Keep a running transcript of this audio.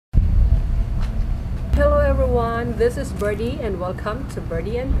everyone, this is Birdy and welcome to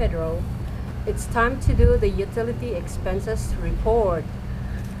Birdy and Pedro. It's time to do the utility expenses report.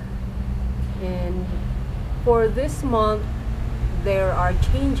 And for this month, there are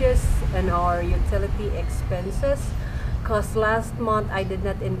changes in our utility expenses because last month I did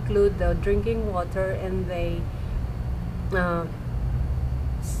not include the drinking water and the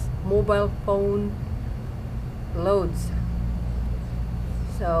mobile phone loads.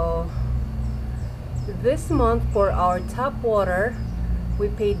 So this month for our tap water we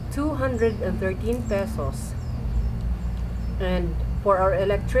paid 213 pesos, and for our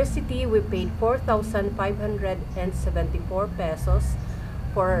electricity we paid 4,574 pesos.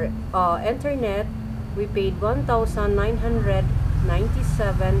 For internet we paid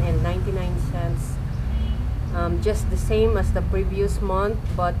 1,997 and 99 cents, just the same as the previous month,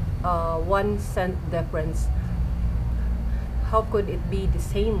 but 1 cent difference. How could it be the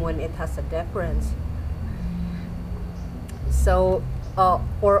same when it has a difference? So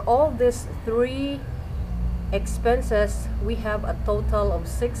for all these three expenses we have a total of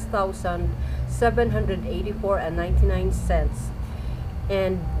 6,784 and 99 cents,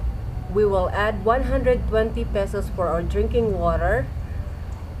 and we will add 120 pesos for our drinking water.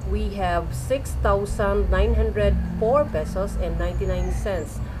 We have 6,904 pesos and 99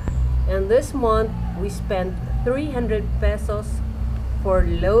 cents, and this month we spent 300 pesos for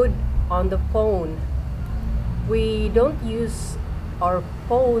load on the phone. We don't use our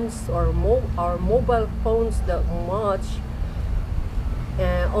phones or our mobile phones that much,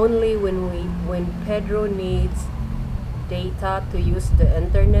 only when Pedro needs data to use the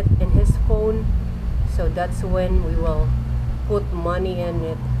internet in his phone, so that's when we will put money in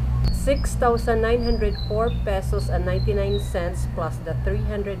it. 6,904 pesos and 99 cents plus the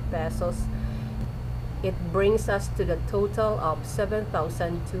 300 pesos, it brings us to the total of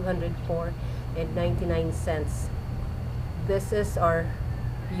 7,204 and 99 cents. This is our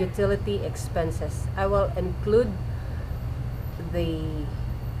utility expenses. I will include the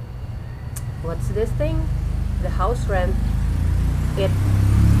the house rent. It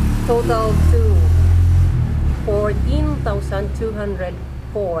totaled to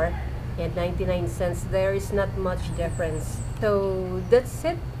 14,204 and 99 cents. There is not much difference. So that's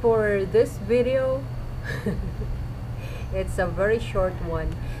it for this video. It's a very short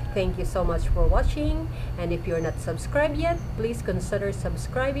one. Thank you so much for watching, and if you're not subscribed yet, please consider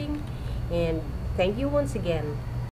subscribing, and thank you once again.